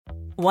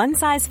One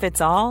size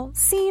fits all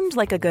seemed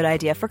like a good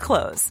idea for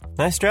clothes.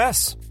 Nice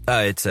dress.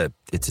 It's a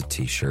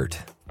t-shirt.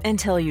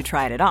 Until you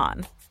tried it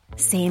on.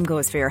 Same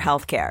goes for your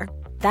healthcare.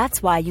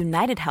 That's why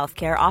United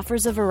Healthcare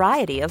offers a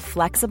variety of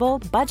flexible,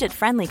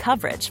 budget-friendly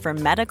coverage for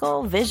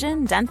medical,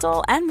 vision,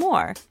 dental, and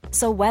more.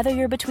 So whether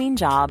you're between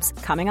jobs,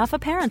 coming off a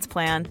parent's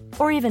plan,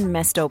 or even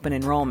missed open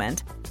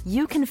enrollment,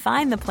 you can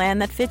find the plan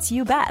that fits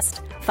you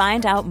best.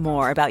 Find out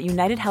more about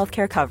United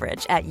Healthcare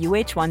coverage at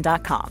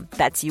uh1.com.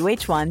 That's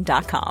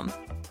uh1.com.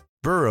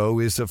 Burrow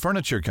is a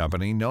furniture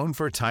company known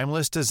for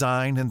timeless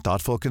design and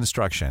thoughtful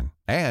construction,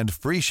 and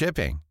free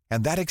shipping,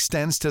 and that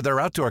extends to their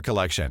outdoor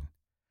collection.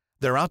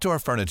 Their outdoor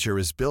furniture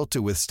is built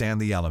to withstand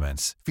the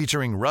elements,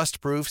 featuring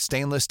rust-proof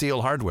stainless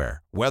steel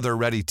hardware,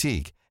 weather-ready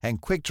teak,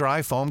 and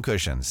quick-dry foam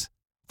cushions.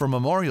 For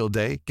Memorial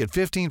Day, get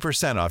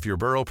 15% off your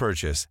Burrow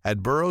purchase at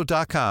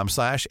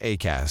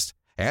burrow.com/ACAST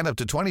and up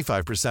to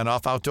 25%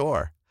 off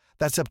outdoor.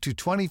 That's up to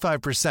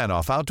 25%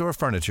 off outdoor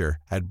furniture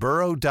at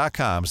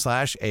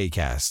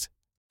burrow.com/ACAST.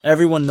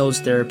 Everyone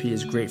knows therapy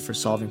is great for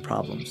solving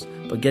problems,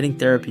 but getting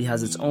therapy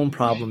has its own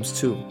problems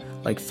too,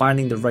 like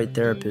finding the right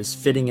therapist,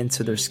 fitting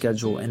into their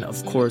schedule, and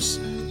of course,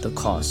 the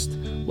cost.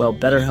 Well,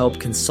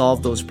 BetterHelp can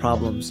solve those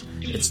problems.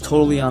 It's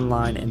totally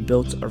online and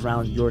built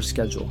around your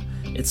schedule.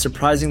 It's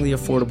surprisingly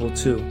affordable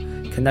too.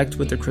 Connect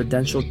with a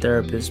credentialed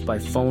therapist by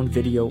phone,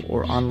 video,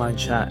 or online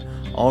chat,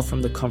 all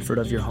from the comfort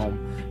of your home.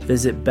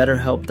 Visit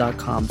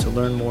BetterHelp.com to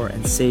learn more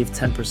and save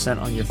 10%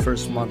 on your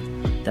first month.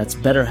 That's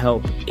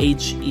BetterHelp,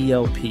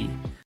 H-E-L-P.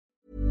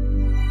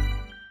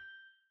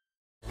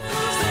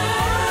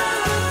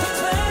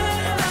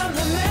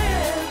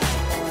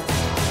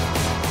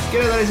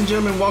 G'day ladies and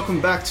gentlemen,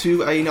 welcome back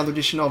to another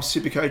edition of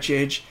SuperCoach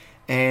Edge,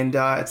 and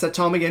it's that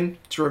time again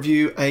to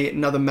review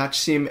another match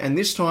sim, and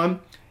this time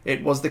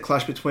it was the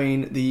clash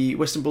between the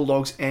Western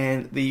Bulldogs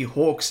and the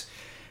Hawks.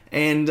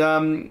 And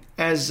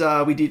as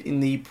we did in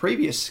the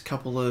previous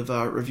couple of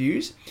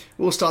reviews,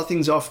 we'll start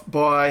things off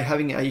by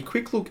having a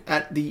quick look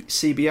at the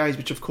CBAs,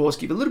 which of course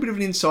give a little bit of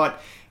an insight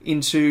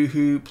into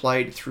who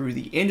played through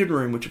the engine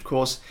room, which of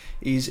course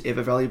is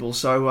ever valuable.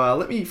 So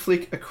let me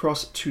flick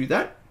across to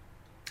that.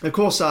 Of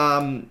course,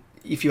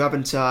 if you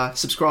haven't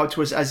subscribed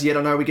to us as yet,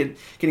 I know we're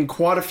getting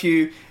quite a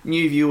few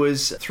new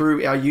viewers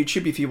through our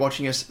YouTube. If you're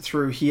watching us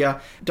through here,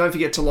 don't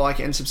forget to like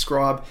and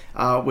subscribe.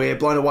 We're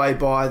blown away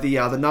by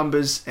the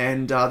numbers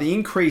and the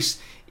increase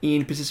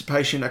in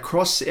participation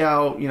across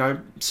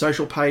our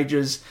social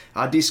pages,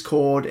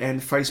 Discord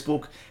and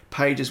Facebook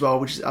page as well,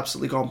 which has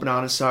absolutely gone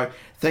bananas. So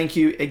thank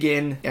you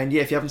again. And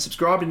yeah, if you haven't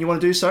subscribed and you want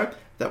to do so,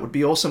 that would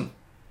be awesome.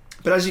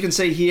 But as you can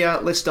see here,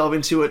 let's delve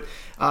into it.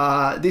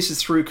 This is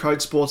through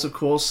Code Sports, of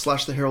course, /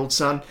 the Herald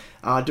Sun,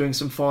 doing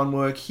some fine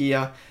work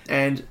here.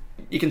 And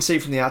you can see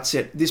from the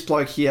outset, this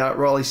bloke here,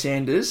 Riley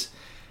Sanders,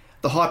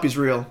 the hype is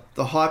real.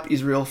 The hype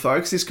is real,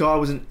 folks. This guy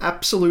was an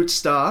absolute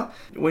star.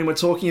 When we're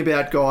talking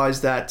about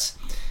guys that,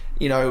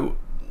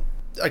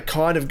 are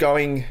kind of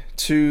going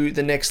to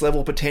the next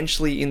level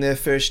potentially in their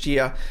first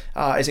year,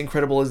 as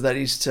incredible as that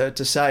is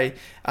to say,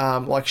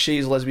 like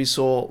Sheasel, as we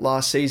saw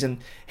last season,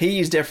 he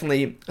is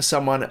definitely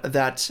someone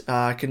that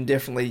can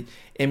definitely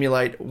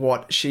emulate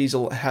what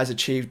Sheasel has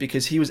achieved,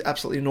 because he was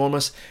absolutely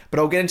enormous. But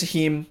I'll get into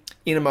him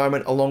in a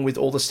moment, along with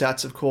all the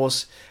stats, of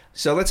course.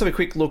 So let's have a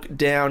quick look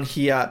down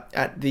here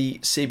at the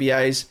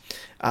CBAs.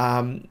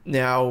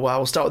 Now,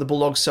 we'll start with the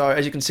Bulldogs. So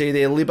as you can see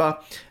there, Libba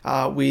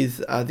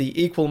with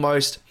the equal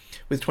most,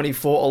 with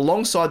 24,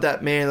 alongside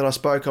that man that I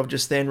spoke of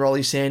just then,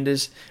 Riley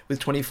Sanders, with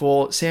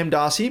 24. Sam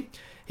Darcy,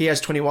 he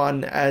has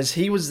 21, as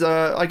he was,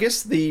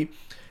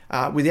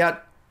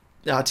 without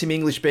Tim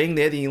English being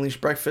there, the English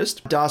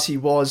breakfast, Darcy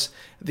was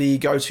the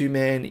go-to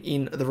man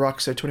in the ruck,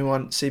 so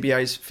 21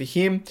 CBAs for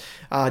him.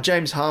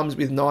 James Harms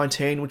with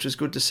 19, which was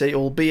good to see,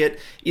 albeit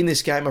in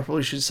this game, I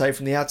probably should say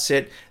from the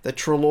outset that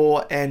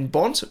Treloar and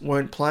Bont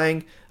weren't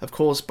playing. Of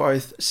course,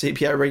 both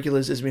CBA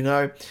regulars, as we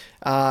know.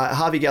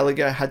 Harvey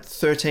Gallagher had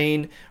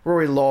 13,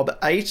 Rory Lobb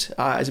 8,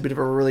 as a bit of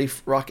a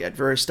relief ruck at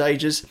various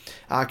stages.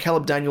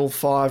 Caleb Daniel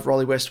 5,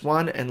 Riley West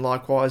 1, and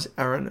likewise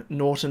Aaron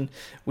Norton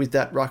with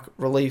that ruck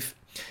relief.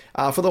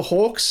 For the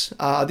Hawks,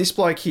 this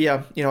bloke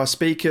here, I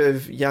speak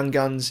of young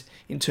guns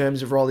in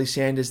terms of Riley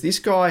Sanders. This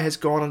guy has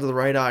gone under the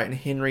radar in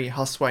Henry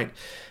Hustwaite,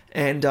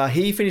 and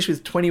he finished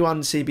with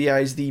 21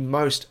 CBAs, the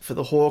most for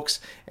the Hawks,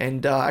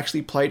 and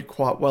actually played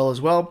quite well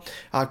as well.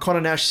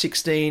 Connor Nash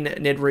 16,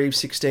 Ned Reeves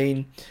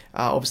 16,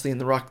 obviously in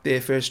the ruck there,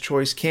 first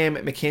choice. Cam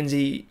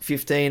McKenzie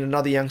 15,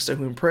 another youngster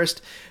who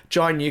impressed.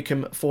 Jai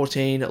Newcomb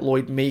 14,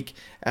 Lloyd Meek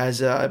as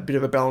a bit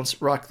of a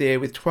balanced ruck there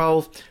with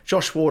 12.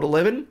 Josh Ward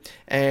 11,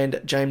 and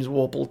James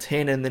Warple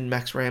 10, and then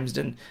Max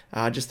Ramsden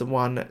just the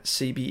one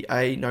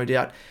CBA, no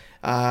doubt,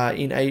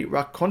 in a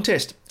ruck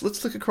contest.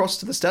 Let's look across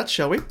to the stats,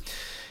 shall we?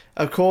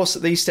 Of course,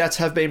 these stats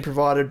have been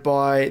provided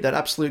by that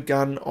absolute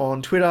gun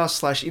on Twitter /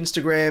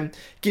 Instagram.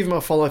 Give him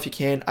a follow if you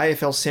can.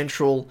 AFL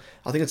Central,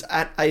 I think it's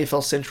at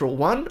AFL Central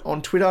 1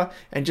 on Twitter,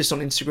 and just on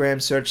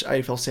Instagram, search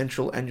AFL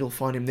Central and you'll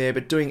find him there.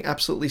 But doing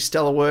absolutely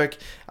stellar work.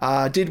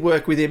 Did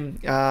work with him,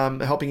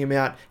 helping him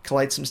out,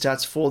 collate some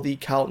stats for the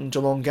Carlton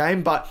Geelong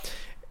game. But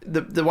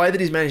the way that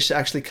he's managed to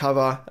actually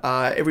cover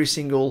every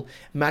single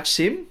match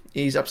sim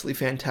is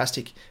absolutely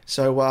fantastic.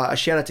 So a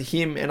shout out to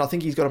him, and I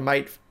think he's got a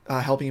mate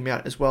helping him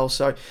out as well.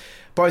 So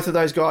both of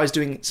those guys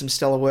doing some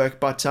stellar work.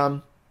 But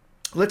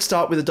let's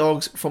start with the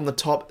Dogs from the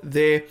top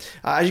there.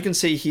 As you can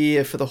see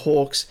here for the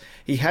Hawks,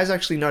 he has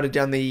actually noted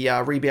down the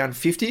rebound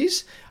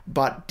 50s,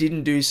 but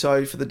didn't do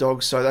so for the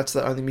Dogs. So that's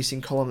the only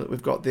missing column that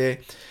we've got there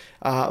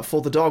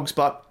for the Dogs.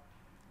 But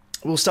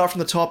we'll start from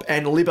the top,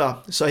 and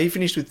Libba. So he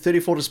finished with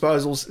 34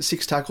 disposals,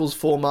 6 tackles,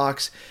 4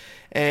 marks,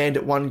 and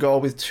 1 goal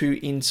with 2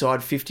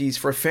 inside 50s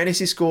for a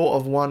fantasy score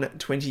of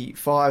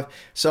 125.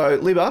 So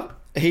Libba,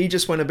 he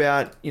just went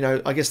about,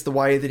 I guess the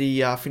way that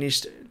he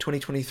finished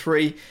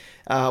 2023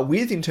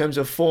 with in terms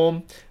of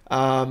form.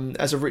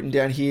 As I've written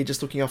down here,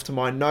 just looking after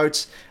my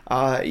notes,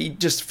 he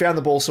just found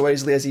the ball so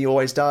easily as he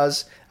always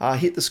does,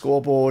 hit the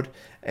scoreboard.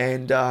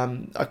 And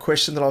a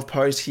question that I've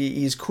posed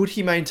here is, could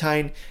he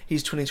maintain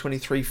his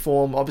 2023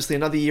 form? Obviously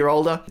another year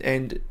older,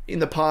 and in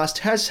the past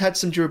has had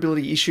some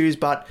durability issues,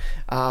 but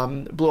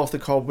blew off the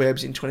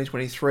cobwebs in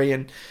 2023.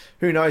 And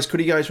who knows, could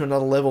he go to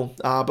another level?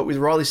 But with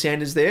Riley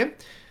Sanders there,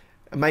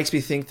 it makes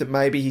me think that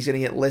maybe he's going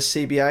to get less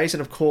CBAs.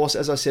 And of course,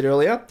 as I said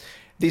earlier,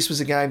 this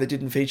was a game that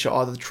didn't feature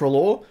either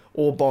Treloar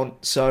or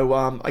Bont. So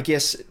I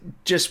guess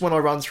just when I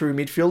run through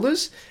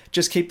midfielders,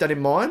 just keep that in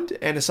mind,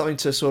 and it's something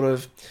to sort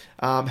of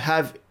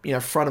have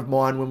front of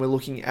mind when we're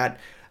looking at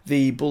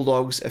the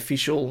Bulldogs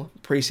official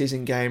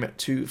preseason game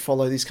to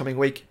follow this coming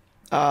week.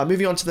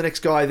 Moving on to the next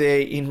guy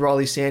there in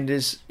Riley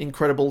Sanders,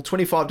 incredible,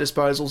 25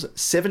 disposals,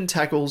 7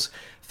 tackles,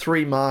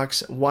 3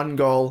 marks, 1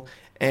 goal,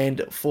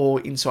 and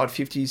 4 inside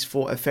 50s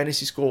for a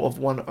fantasy score of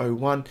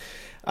 101.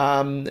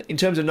 In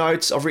terms of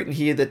notes, I've written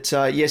here that,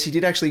 yes, he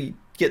did actually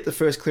get the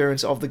first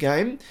clearance of the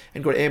game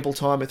and got ample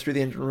time through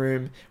the engine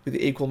room with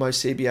the equal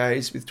most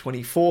CBAs with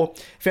 24.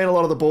 Found a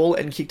lot of the ball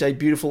and kicked a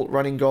beautiful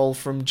running goal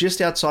from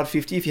just outside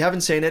 50. If you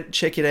haven't seen it,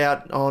 check it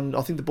out on,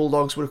 I think the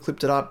Bulldogs would have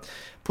clipped it up,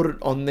 put it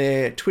on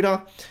their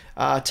Twitter.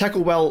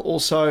 Tackle well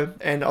also,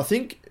 and I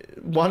think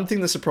one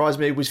thing that surprised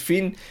me was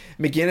Finn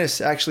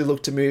McGuinness actually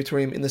looked to move to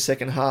him in the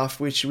second half,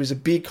 which was a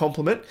big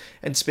compliment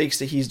and speaks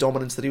to his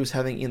dominance that he was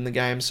having in the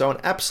game. So an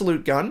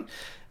absolute gun,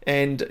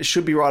 and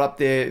should be right up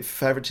there,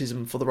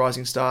 favouritism for the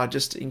Rising Star,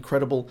 just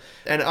incredible.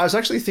 And I was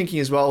actually thinking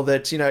as well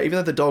that, even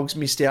though the Dogs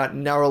missed out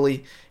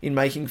narrowly in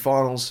making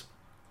finals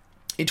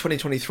in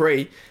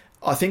 2023,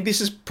 I think this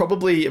is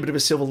probably a bit of a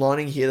silver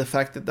lining here, the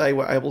fact that they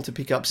were able to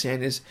pick up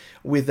Sanders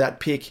with that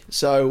pick.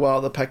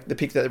 So the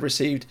pick that they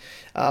received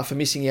for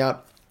missing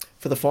out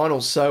for the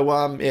finals. So,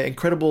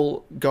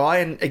 incredible guy.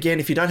 And again,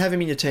 if you don't have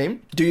him in your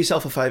team, do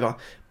yourself a favour.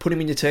 Put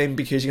him in your team,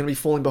 because you're going to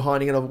be falling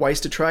behind. You're going to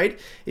waste a trade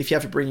if you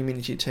have to bring him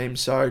into your team.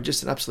 So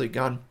just an absolute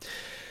gun.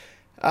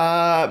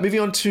 Moving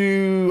on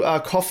to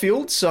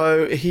Caulfield.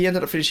 So he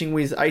ended up finishing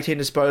with 18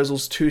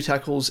 disposals, 2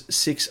 tackles,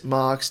 6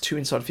 marks, 2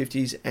 inside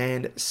 50s,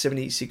 and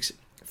 76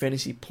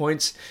 fantasy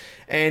points.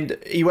 And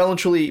he well and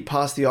truly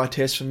passed the eye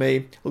test for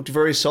me. Looked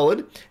very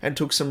solid and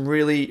took some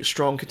really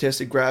strong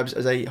contested grabs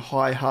as a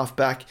high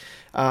halfback,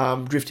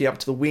 drifting up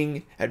to the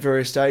wing at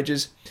various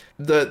stages.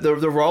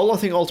 The role, I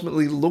think,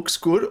 ultimately looks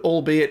good,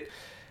 albeit,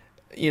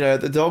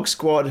 the Dog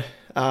squad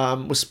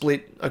was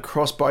split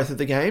across both of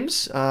the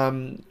games.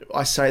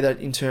 I say that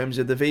in terms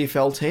of the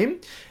VFL team,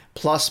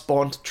 plus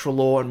Bont,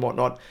 Treloar and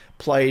whatnot,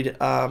 played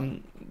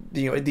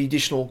the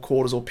additional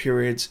quarters or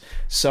periods.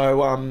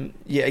 So,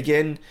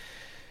 again,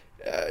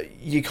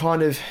 you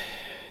kind of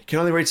can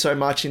only read so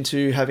much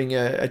into having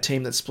a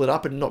team that's split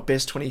up and not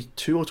best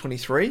 22 or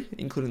 23,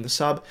 including the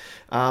sub.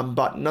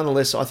 But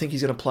nonetheless, I think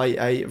he's going to play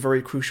a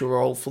very crucial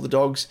role for the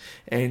Dogs,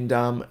 and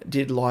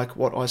did like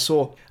what I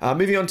saw.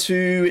 Moving on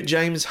to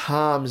James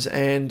Harms,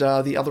 and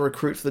the other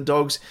recruit for the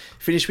Dogs,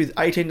 finished with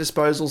 18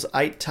 disposals,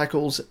 8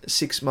 tackles,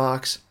 6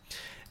 marks,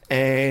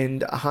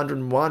 and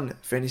 101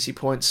 fantasy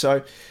points.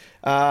 So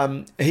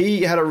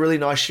he had a really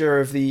nice share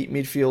of the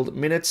midfield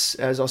minutes,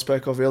 as I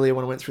spoke of earlier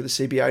when I went through the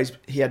CBAs.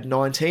 He had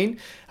 19.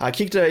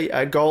 Kicked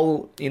a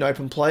goal in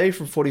open play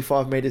from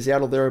 45 metres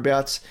out or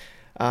thereabouts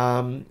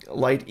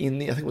late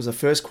in I think it was the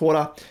first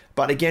quarter.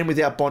 But again,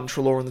 without Bont and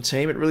Treloar on the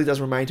team, it really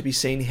does remain to be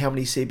seen how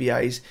many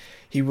CBAs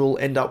he will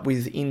end up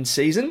with in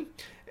season,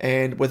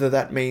 and whether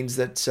that means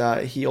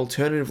that he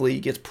alternatively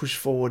gets pushed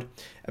forward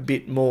a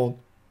bit more,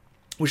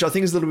 which I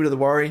think is a little bit of the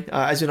worry.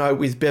 As you know,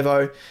 with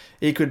Bevo,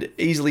 he could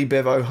easily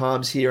Bevo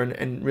Harms here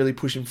and really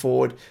push him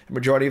forward a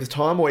majority of the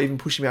time, or even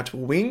push him out to a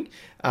wing,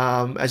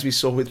 as we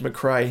saw with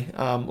McRae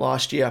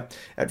last year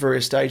at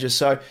various stages.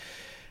 So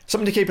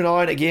something to keep an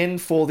eye on, again,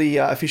 for the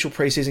official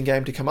preseason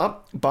game to come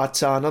up.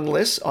 But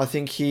nonetheless, I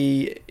think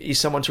he is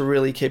someone to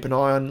really keep an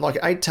eye on. Like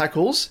 8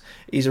 tackles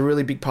is a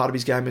really big part of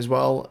his game as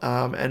well.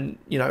 And,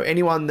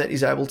 anyone that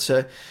is able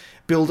to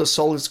build a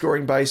solid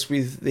scoring base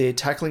with their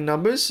tackling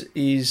numbers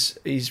is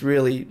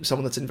really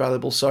someone that's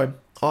invaluable. So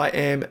I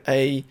am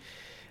a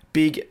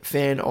big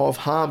fan of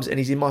Harms, and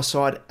he's in my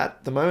side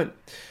at the moment.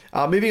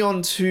 Moving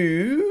on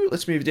to,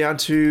 let's move down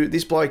to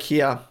this bloke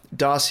here,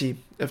 Darcy,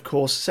 of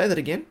course. Say that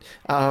again.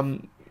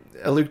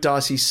 Luke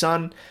Darcy's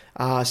son,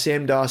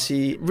 Sam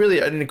Darcy. Really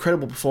an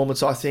incredible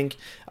performance, I think.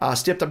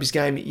 Stepped up his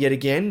game yet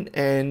again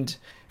and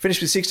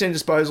finished with 16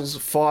 disposals,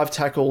 5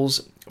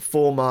 tackles,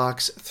 4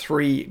 marks,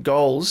 3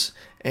 goals,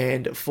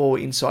 and 4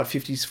 inside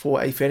 50s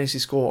for a fantasy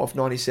score of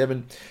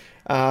 97.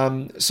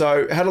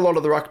 So had a lot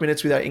of the ruck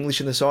minutes without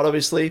English in the side,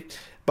 obviously.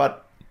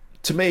 But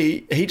to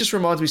me, he just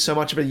reminds me so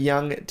much of a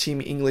young Tim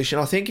English. And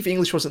I think if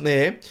English wasn't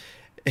there,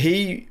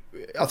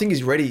 I think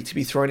he's ready to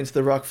be thrown into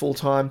the ruck full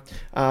time.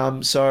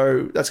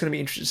 So that's going to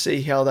be interesting to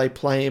see how they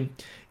play him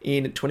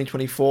in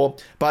 2024.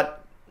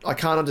 But I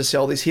can't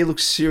undersell this. He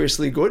looks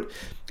seriously good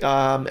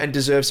and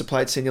deserves to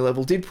play at senior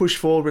level. Did push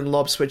forward when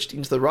Lob switched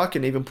into the ruck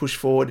and even pushed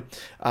forward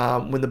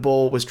when the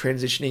ball was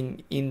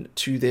transitioning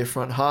into their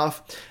front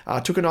half.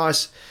 Took a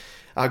nice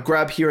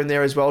grab here and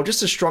there as well.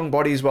 Just a strong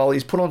body as well.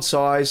 He's put on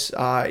size.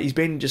 He's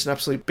been just an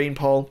absolute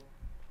beanpole.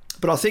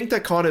 But I think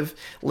that kind of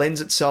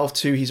lends itself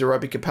to his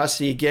aerobic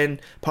capacity.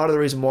 Again, part of the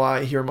reason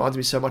why he reminds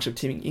me so much of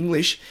Tim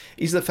English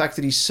is the fact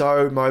that he's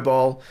so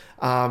mobile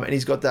and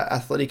he's got that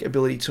athletic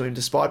ability to him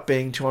despite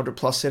being 200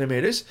 plus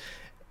centimetres.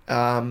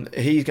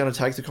 He's going to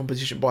take the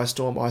competition by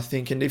storm, I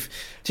think. And if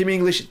Tim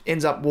English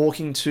ends up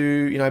walking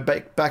to,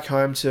 back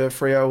home to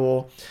Freo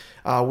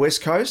or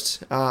West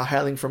Coast,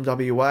 hailing from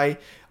WA,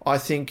 I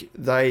think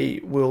they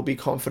will be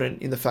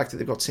confident in the fact that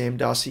they've got Sam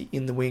Darcy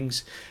in the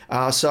wings.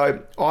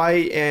 So I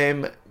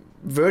am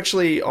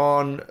virtually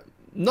on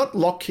not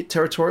lock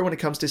territory when it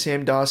comes to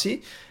Sam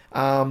Darcy,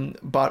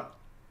 but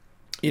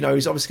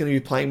he's obviously going to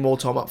be playing more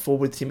time up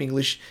forward with Tim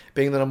English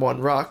being the number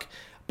 1 ruck.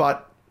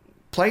 But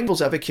playing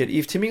devil's advocate,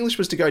 if Tim English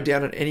was to go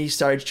down at any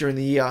stage during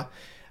the year,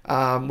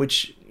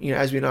 which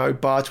as we know,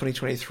 bar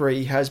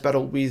 2023, has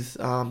battled with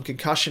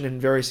concussion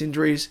and various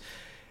injuries,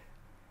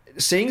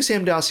 seeing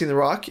Sam Darcy in the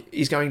ruck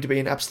is going to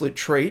be an absolute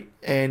treat,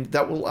 and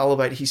that will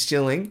elevate his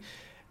ceiling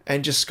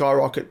and just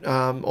skyrocket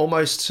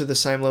almost to the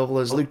same level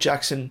as Luke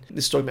Jackson.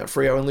 This is talking about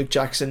Freo and Luke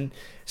Jackson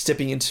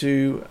stepping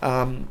into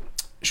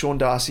Sean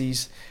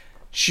Darcy's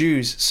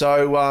shoes.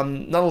 So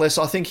nonetheless,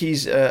 I think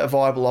he's a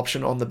viable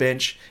option on the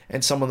bench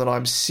and someone that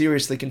I'm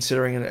seriously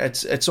considering. And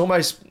it's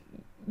almost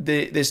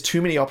there's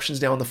too many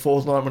options now on the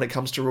fourth line when it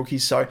comes to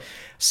rookies. So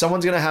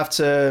someone's going to have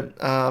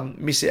to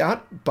miss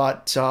out,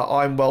 but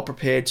I'm well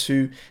prepared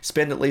to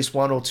spend at least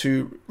 1 or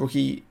 2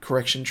 rookie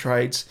correction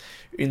trades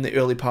in the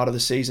early part of the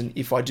season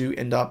if I do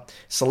end up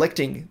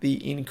selecting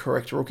the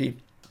incorrect rookie.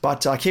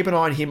 But keep an eye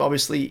on him,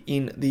 obviously,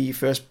 in the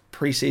first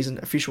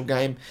preseason official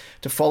game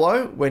to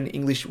follow when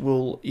English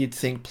will, you'd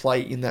think,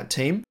 play in that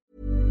team.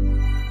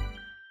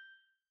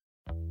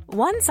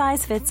 One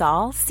size fits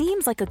all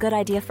seems like a good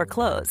idea for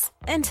clothes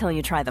until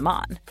you try them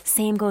on.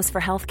 Same goes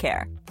for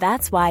healthcare.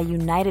 That's why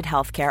United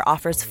Healthcare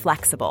offers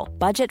flexible,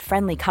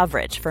 budget-friendly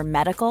coverage for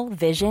medical,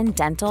 vision,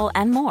 dental,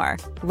 and more.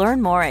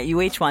 Learn more at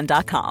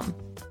uh1.com.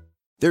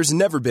 There's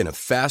never been a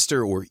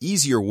faster or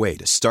easier way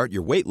to start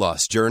your weight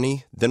loss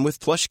journey than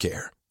with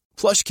PlushCare.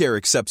 PlushCare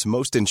accepts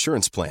most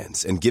insurance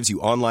plans and gives you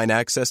online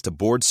access to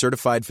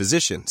board-certified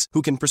physicians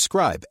who can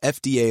prescribe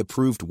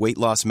FDA-approved weight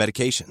loss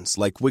medications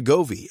like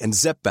Wegovy and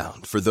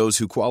Zepbound for those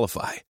who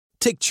qualify.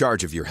 Take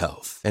charge of your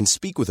health and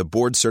speak with a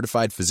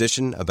board-certified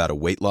physician about a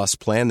weight loss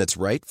plan that's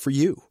right for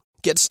you.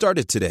 Get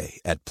started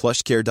today at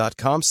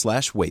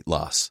plushcare.com/weight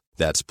loss.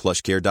 That's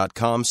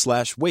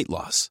plushcare.com/weight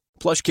loss.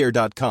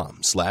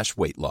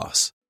 plushcare.com/weight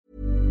loss.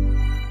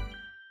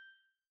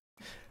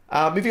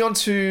 Moving on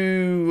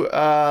to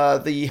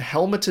the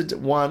helmeted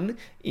one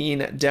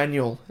in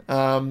Daniel.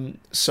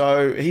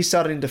 So he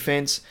started in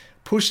defence,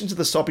 pushed into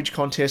the stoppage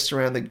contest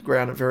around the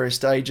ground at various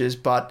stages,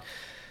 but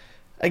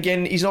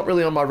again, he's not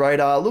really on my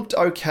radar. Looked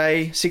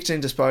okay,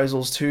 16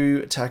 disposals,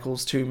 2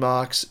 tackles, 2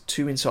 marks,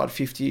 2 inside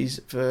 50s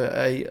for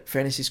a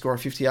fantasy score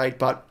of 58,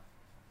 but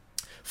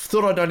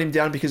thought I'd note him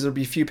down because there'll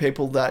be a few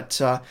people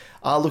that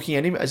are looking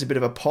at him as a bit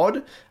of a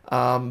pod.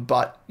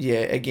 But yeah,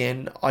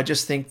 again, I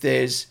just think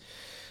there's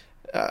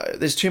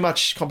too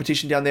much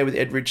competition down there with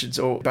Ed Richards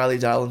or Bailey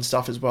Dale and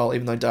stuff as well,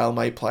 even though Dale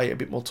may play a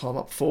bit more time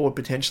up forward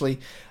potentially.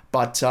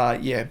 But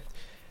yeah,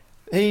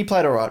 he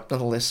played all right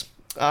nonetheless.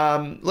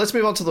 Let's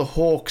move on to the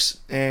Hawks,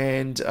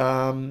 and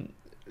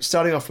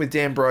starting off with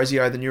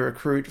D'Ambrosio, the new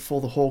recruit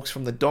for the Hawks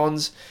from the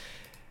Dons.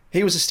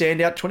 He was a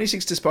standout,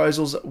 26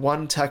 disposals,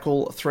 1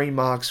 tackle, 3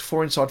 marks,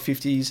 4 inside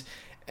 50s,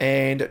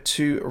 and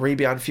 2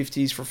 rebound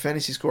 50s for a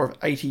fantasy score of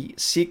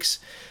 86.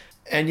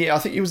 And yeah, I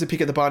think he was the pick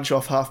of the bunch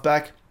off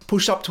halfback.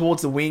 Pushed up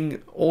towards the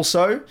wing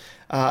also,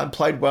 and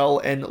played well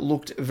and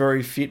looked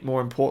very fit, more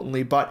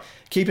importantly. But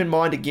keep in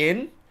mind,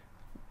 again,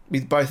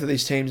 with both of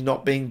these teams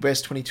not being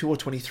best 22 or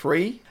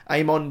 23,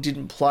 Amon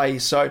didn't play.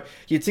 So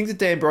you'd think that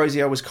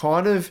D'Ambrosio was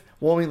kind of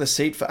warming the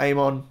seat for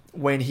Amon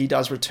when he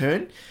does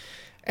return.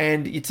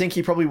 And you'd think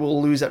he probably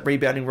will lose that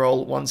rebounding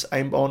role once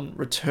Amon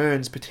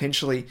returns,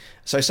 potentially.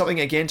 So something,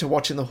 again, to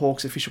watch in the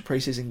Hawks' official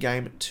preseason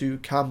game to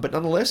come. But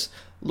nonetheless,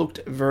 looked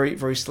very,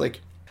 very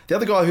slick. The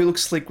other guy who looked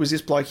slick was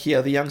this bloke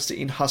here, the youngster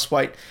in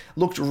Huswaite.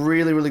 Looked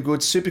really, really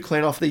good. Super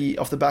clean off the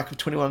back of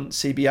 21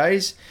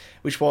 CBAs,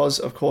 which was,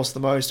 of course, the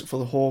most for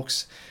the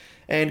Hawks.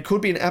 And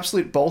could be an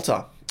absolute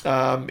bolter.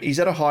 He's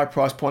at a high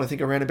price point, I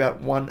think around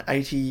about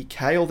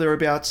 180k or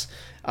thereabouts,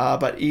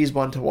 but he is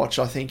one to watch.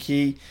 I think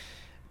he,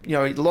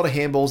 a lot of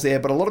handballs there,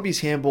 but a lot of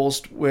his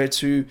handballs were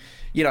to,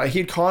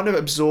 he'd kind of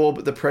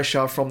absorb the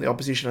pressure from the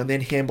opposition and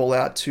then handball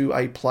out to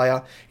a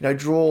player,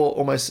 draw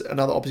almost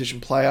another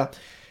opposition player,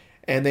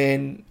 and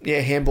then,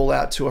 handball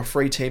out to a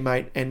free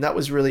teammate. And that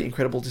was really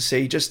incredible to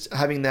see. Just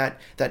having that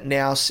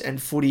nous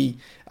and footy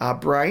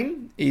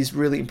brain is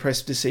really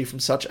impressive to see from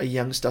such a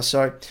youngster.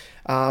 So,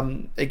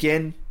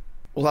 again,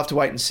 we'll have to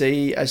wait and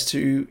see as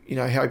to,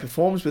 how he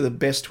performs with a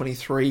best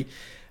 23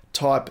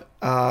 type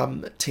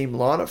team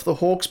lineup for the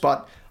Hawks.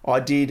 But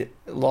I did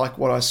like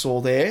what I saw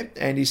there,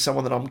 and he's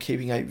someone that I'm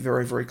keeping a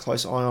very, very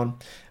close eye on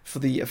for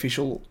the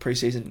official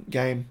preseason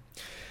game.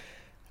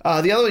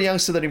 The other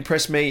youngster that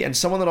impressed me, and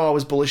someone that I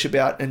was bullish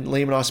about, and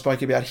Liam and I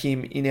spoke about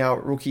him in our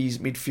rookies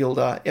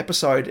midfielder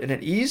episode, and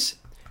it is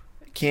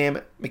Cam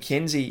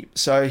Mackenzie.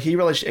 So he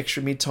relished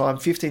extra mid-time,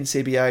 15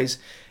 CBAs,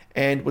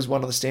 and was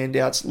one of the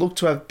standouts. Looked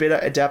to have better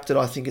adapted,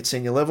 I think, at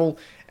senior level,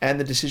 and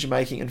the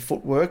decision-making and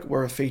footwork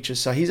were a feature.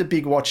 So he's a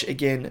big watch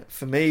again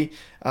for me.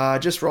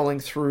 Just rolling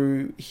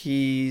through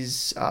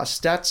his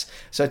stats.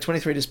 So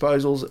 23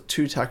 disposals,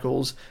 2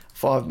 tackles,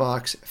 5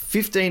 marks,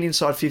 15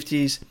 inside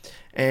 50s,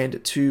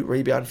 and 2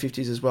 rebound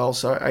 50s as well.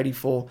 So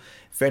 84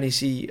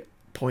 fantasy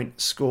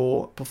point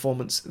score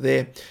performance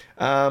there.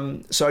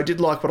 So I did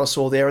like what I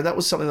saw there, and that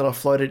was something that I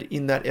floated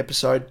in that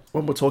episode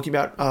when we're talking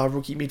about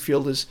rookie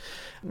midfielders,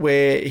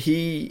 where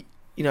he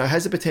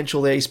has the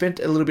potential there. He spent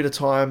a little bit of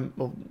time,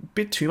 well, a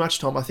bit too much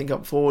time, I think,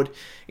 up forward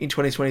in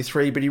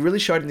 2023, but he really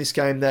showed in this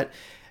game that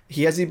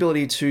he has the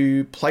ability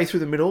to play through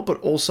the middle, but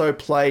also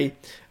play,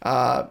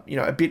 a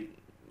bit,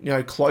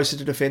 closer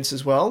to defence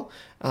as well.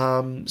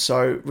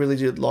 So really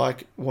did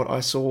like what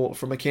I saw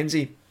from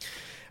Mackenzie.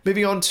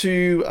 Moving on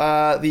to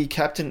the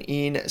captain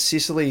in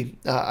Sicily,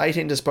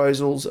 18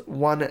 disposals,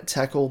 1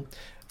 tackle,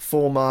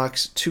 4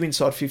 marks, 2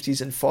 inside 50s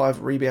and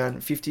 5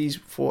 rebound 50s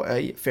for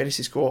a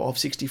fantasy score of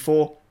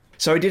 64.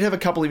 So he did have a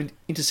couple of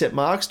intercept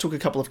marks, took a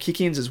couple of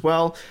kick-ins as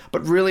well,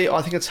 but really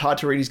I think it's hard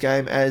to read his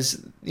game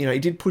as, he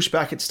did push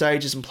back at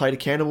stages and played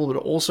accountable, but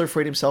also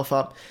freed himself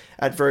up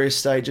at various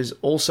stages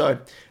also.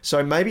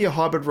 So maybe a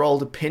hybrid role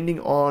depending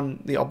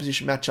on the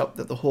opposition matchup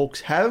that the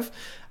Hawks have,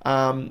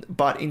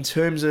 but in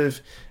terms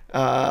of,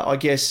 I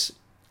guess,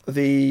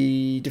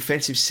 the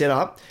defensive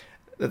setup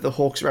that the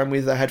Hawks ran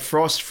with, they had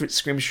Frost, Fritz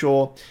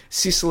Scrimshaw,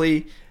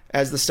 Sicily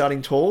as the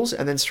starting talls,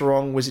 and then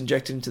Sarong was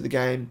injected into the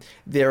game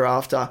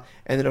thereafter.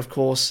 And then, of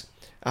course,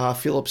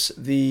 Phillips,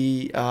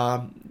 the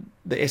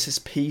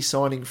SSP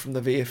signing from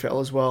the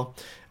VFL as well,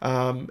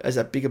 as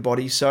that bigger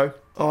body. So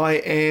I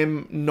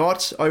am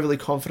not overly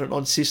confident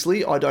on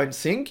Sicily, I don't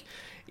think.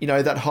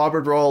 That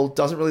hybrid role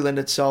doesn't really lend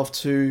itself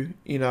to,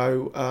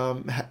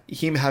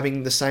 him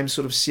having the same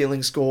sort of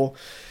ceiling score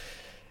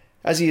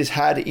as he has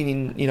had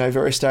in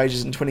various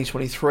stages in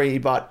 2023.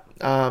 But,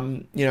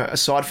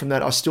 aside from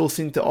that, I still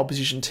think the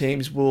opposition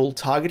teams will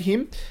target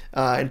him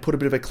and put a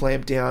bit of a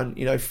clamp down,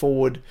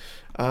 forward,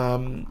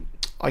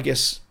 I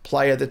guess,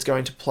 player that's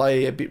going to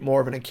play a bit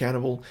more of an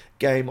accountable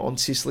game on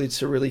Sicily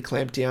to really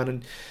clamp down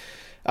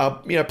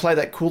and, play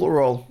that cooler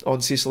role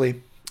on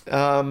Sicily.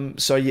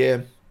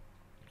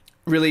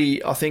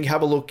 Really, I think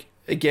have a look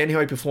again how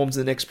he performs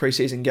in the next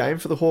preseason game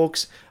for the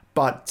Hawks,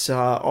 but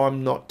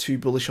I'm not too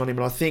bullish on him,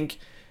 and I think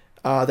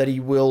that he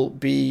will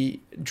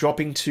be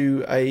dropping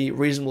to a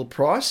reasonable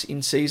price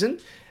in season.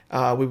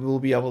 We will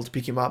be able to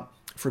pick him up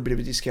for a bit of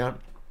a discount.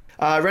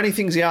 Running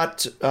things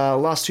out,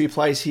 last 2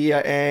 plays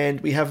here, and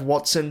we have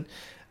Watson,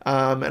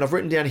 and I've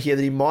written down here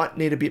that he might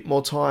need a bit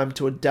more time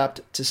to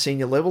adapt to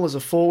senior level as a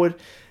forward.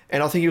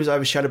 And I think he was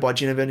overshadowed by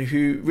Ginnivan,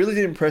 who really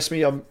did impress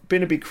me. I've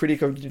been a big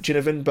critic of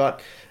Ginnivan,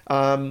 but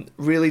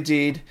really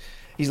did.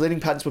 His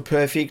leading patterns were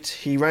perfect.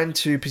 He ran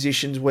to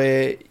positions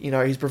where,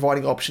 he's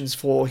providing options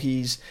for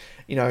his,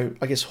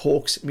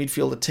 Hawks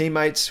midfielder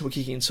teammates who are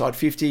kicking inside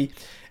 50.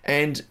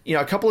 And,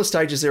 a couple of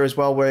stages there as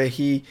well where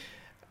he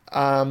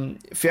found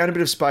a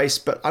bit of space,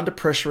 but under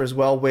pressure as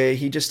well, where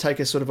he just take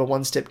a sort of a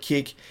one-step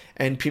kick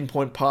and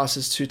pinpoint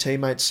passes to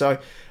teammates. So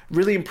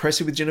really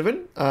impressive with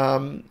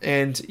Ginnivan.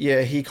 And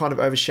yeah, he kind of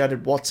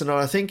overshadowed Watson. And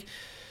I think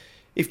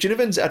if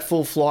Ginnivan's at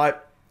full flight,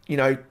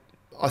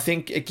 I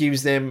think it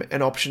gives them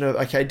an option of,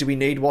 okay, do we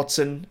need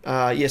Watson?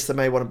 Yes, they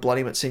may want to blood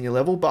him at senior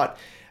level, but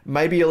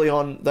maybe early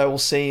on they will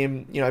see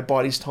him,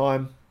 bide his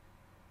time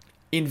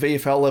in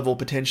VFL level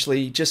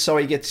potentially, just so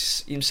he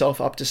gets himself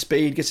up to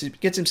speed,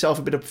 gets himself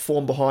a bit of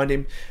form behind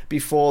him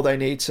before they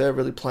need to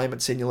really play him at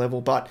senior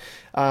level. But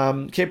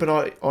keep an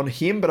eye on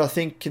him. But I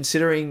think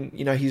considering,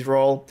 his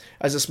role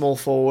as a small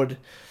forward,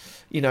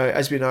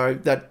 as we know,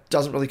 that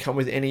doesn't really come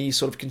with any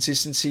sort of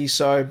consistency.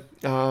 So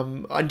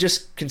I'm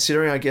just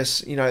considering, I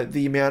guess,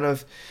 the amount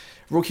of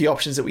rookie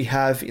options that we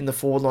have in the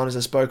forward line, as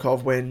I spoke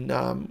of when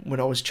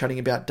I was chatting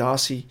about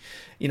Darcy.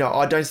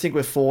 I don't think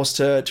we're forced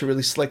to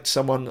really select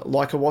someone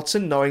like a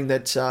Watson, knowing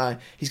that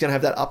he's going to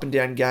have that up and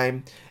down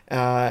game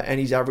and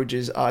his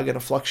averages are going to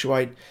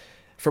fluctuate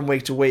from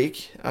week to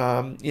week,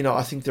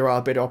 I think there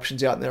are better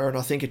options out there, and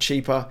I think a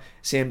cheaper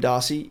Sam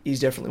Darcy is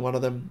definitely one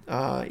of them,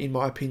 in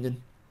my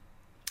opinion.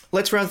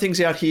 Let's round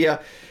things out here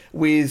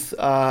with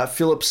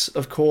Phillips,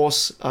 of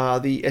course,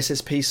 the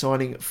SSP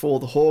signing for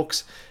the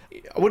Hawks.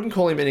 I wouldn't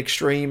call him an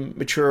extreme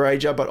mature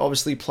ager, but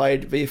obviously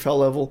played VFL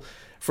level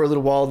for a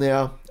little while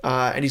now,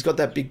 and he's got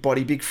that big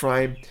body, big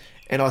frame.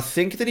 And I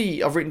think that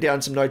I've written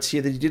down some notes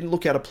here that he didn't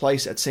look out of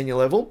place at senior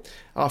level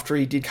after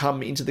he did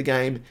come into the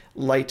game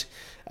late.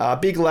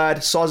 Big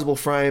lad, sizable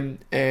frame,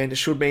 and it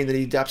should mean that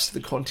he adapts to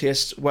the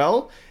contest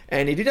well.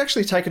 And he did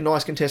actually take a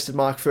nice contested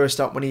mark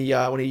first up when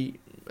he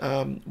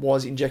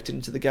was injected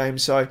into the game.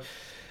 So,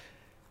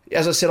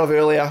 as I said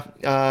earlier,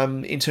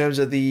 in terms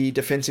of the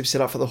defensive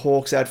setup for the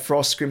Hawks, they had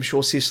Frost,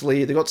 Scrimshaw,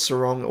 Sicily. They got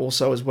Sarong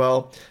also as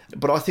well.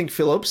 But I think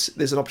Phillips,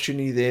 there's an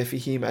opportunity there for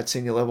him at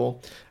senior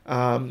level.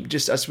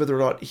 Just as to whether or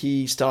not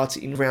he starts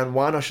in round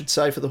 1, I should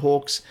say, for the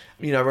Hawks,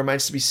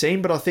 remains to be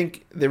seen. But I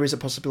think there is a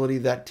possibility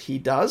that he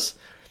does.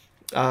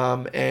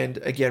 And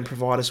again,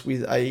 provide us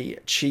with a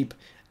cheap,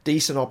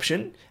 decent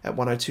option at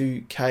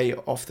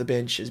 102k off the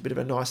bench is a bit of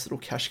a nice little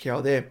cash cow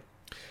there.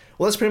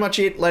 Well, that's pretty much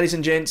it, ladies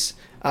and gents,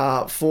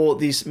 for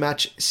this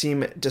match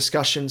sim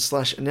discussion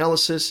 /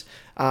 analysis.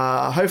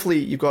 Hopefully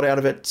you got out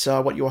of it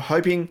what you were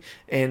hoping,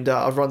 and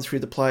I've run through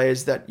the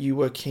players that you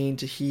were keen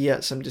to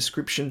hear some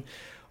description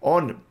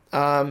on.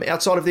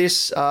 Outside of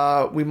this,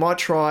 we might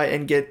try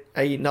and get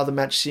another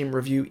match sim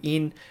review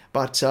in,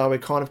 but we're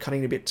kind of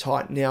cutting it a bit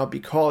tight now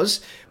because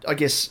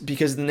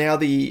now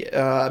the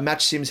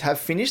match sims have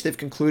finished, they've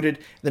concluded.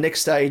 The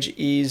next stage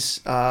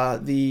is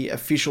the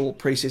official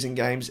preseason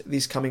games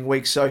this coming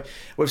week. So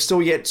we've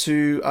still yet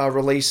to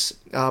release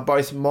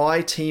both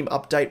my team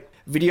update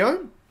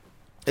video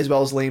as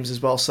well as Liam's as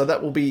well. So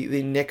that will be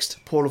the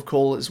next port of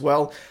call as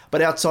well.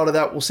 But outside of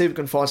that, we'll see if we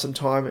can find some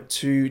time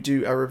to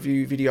do a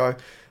review video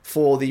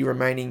for the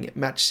remaining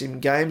match sim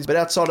games. But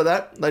outside of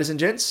that, ladies and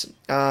gents,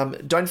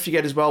 don't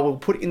forget as well, we'll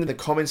put in the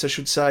comments, I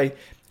should say,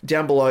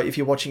 down below if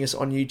you're watching us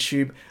on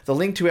YouTube, the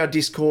link to our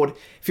Discord.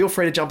 Feel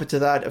free to jump into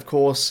that. Of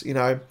course,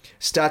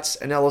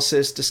 stats,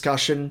 analysis,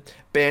 discussion,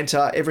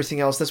 banter, everything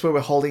else. That's where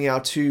we're holding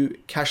our 2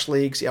 cash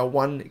leagues, our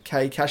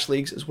 1K cash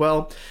leagues as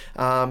well.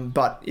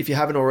 But if you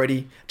haven't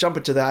already, jump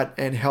into that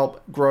and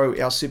help grow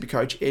our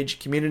SuperCoach Edge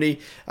community.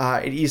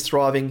 It is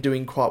thriving,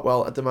 doing quite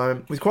well at the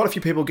moment, with quite a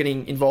few people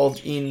getting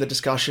involved in the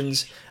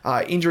discussions,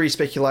 injury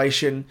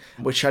speculation.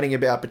 We're chatting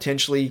about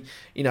potentially,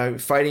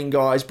 fading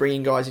guys,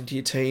 bringing guys into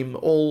your team,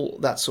 all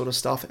that sort of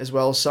stuff as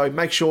well. So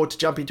make sure to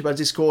jump into our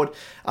Discord,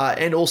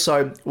 and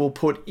also we'll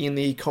put in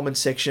the comment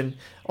section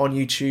on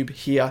YouTube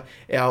here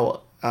our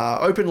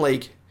Open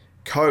League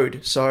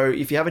code. So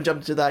if you haven't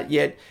jumped into that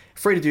yet,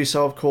 free to do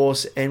so, of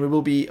course, and we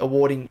will be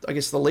awarding,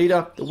 the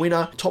leader, the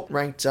winner,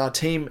 top-ranked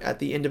team at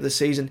the end of the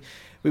season.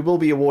 We will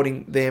be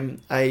awarding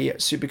them a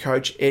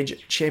SuperCoach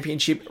Edge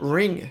Championship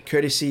ring,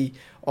 courtesy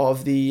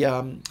of the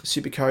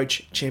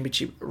SuperCoach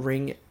Championship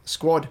ring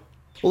squad.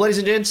 Well, ladies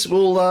and gents,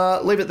 we'll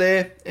leave it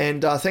there,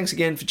 and thanks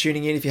again for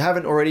tuning in. If you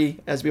haven't already,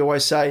 as we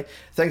always say,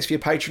 thanks for your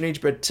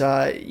patronage, but,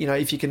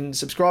 if you can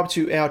subscribe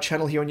to our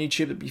channel here on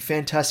YouTube, it'd be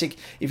fantastic.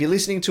 If you're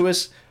listening to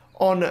us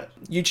on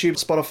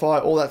YouTube,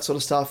 Spotify, all that sort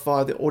of stuff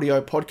via the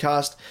audio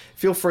podcast,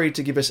 feel free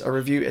to give us a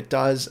review. It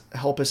does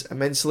help us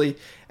immensely.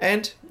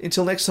 And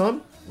until next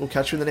time, we'll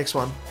catch you in the next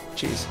one.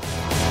 Cheers.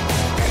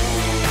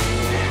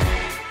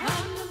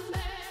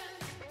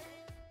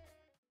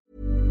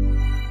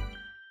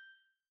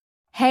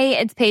 Hey,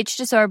 it's Paige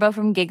DeSorbo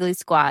from Giggly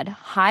Squad.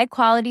 High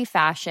quality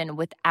fashion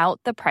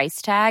without the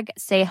price tag.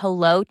 Say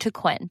hello to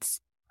Quince.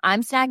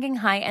 I'm snagging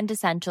high-end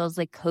essentials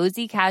like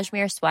cozy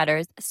cashmere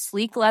sweaters,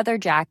 sleek leather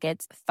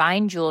jackets,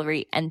 fine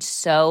jewelry, and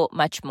so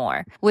much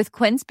more. With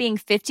Quince being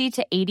 50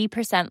 to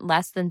 80%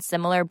 less than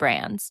similar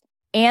brands.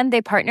 And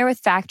they partner with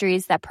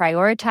factories that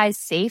prioritize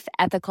safe,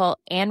 ethical,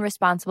 and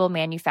responsible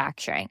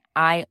manufacturing.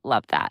 I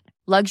love that.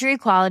 Luxury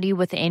quality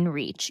within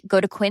reach.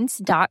 Go to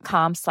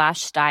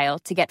quince.com/style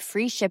to get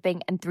free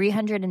shipping and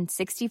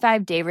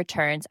 365-day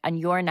returns on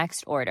your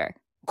next order.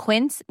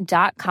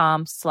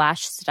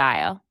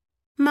 Quince.com/style.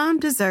 Mom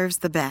deserves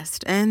the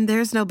best, and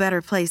there's no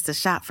better place to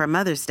shop for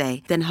Mother's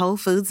Day than Whole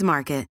Foods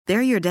Market.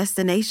 They're your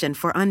destination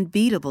for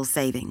unbeatable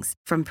savings,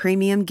 from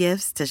premium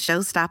gifts to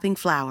show-stopping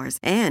flowers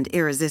and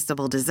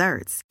irresistible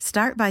desserts.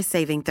 Start by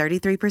saving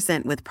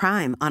 33% with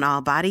Prime on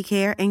all body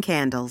care and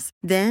candles.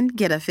 Then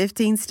get a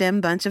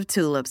 15-stem bunch of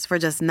tulips for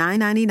just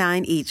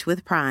 $9.99 each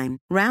with Prime.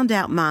 Round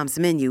out Mom's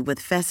menu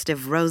with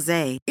festive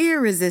rosé,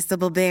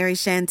 irresistible berry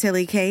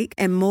chantilly cake,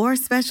 and more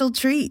special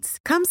treats.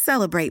 Come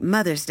celebrate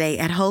Mother's Day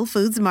at Whole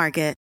Foods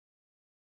Market.